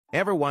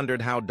Ever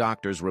wondered how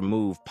doctors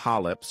remove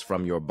polyps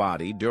from your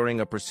body during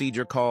a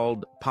procedure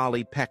called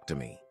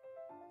polypectomy?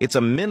 It's a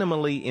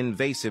minimally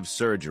invasive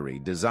surgery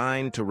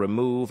designed to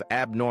remove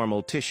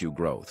abnormal tissue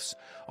growths,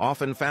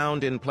 often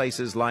found in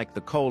places like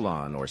the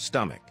colon or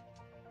stomach.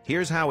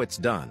 Here's how it's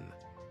done.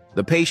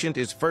 The patient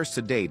is first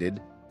sedated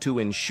to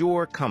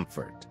ensure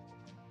comfort,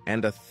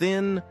 and a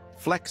thin,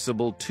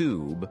 flexible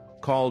tube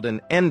called an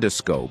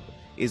endoscope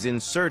is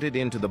inserted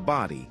into the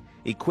body,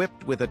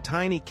 equipped with a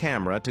tiny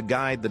camera to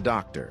guide the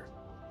doctor.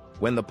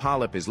 When the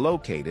polyp is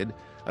located,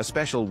 a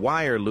special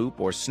wire loop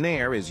or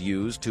snare is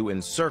used to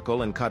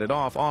encircle and cut it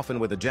off, often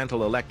with a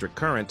gentle electric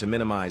current to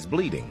minimize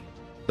bleeding.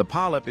 The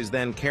polyp is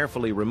then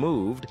carefully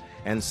removed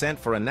and sent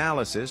for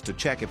analysis to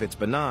check if it's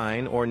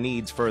benign or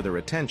needs further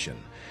attention.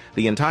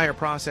 The entire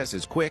process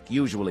is quick,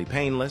 usually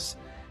painless,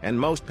 and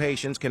most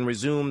patients can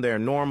resume their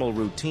normal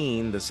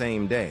routine the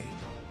same day.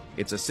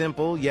 It's a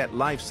simple yet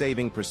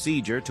life-saving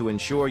procedure to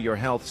ensure your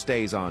health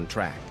stays on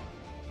track.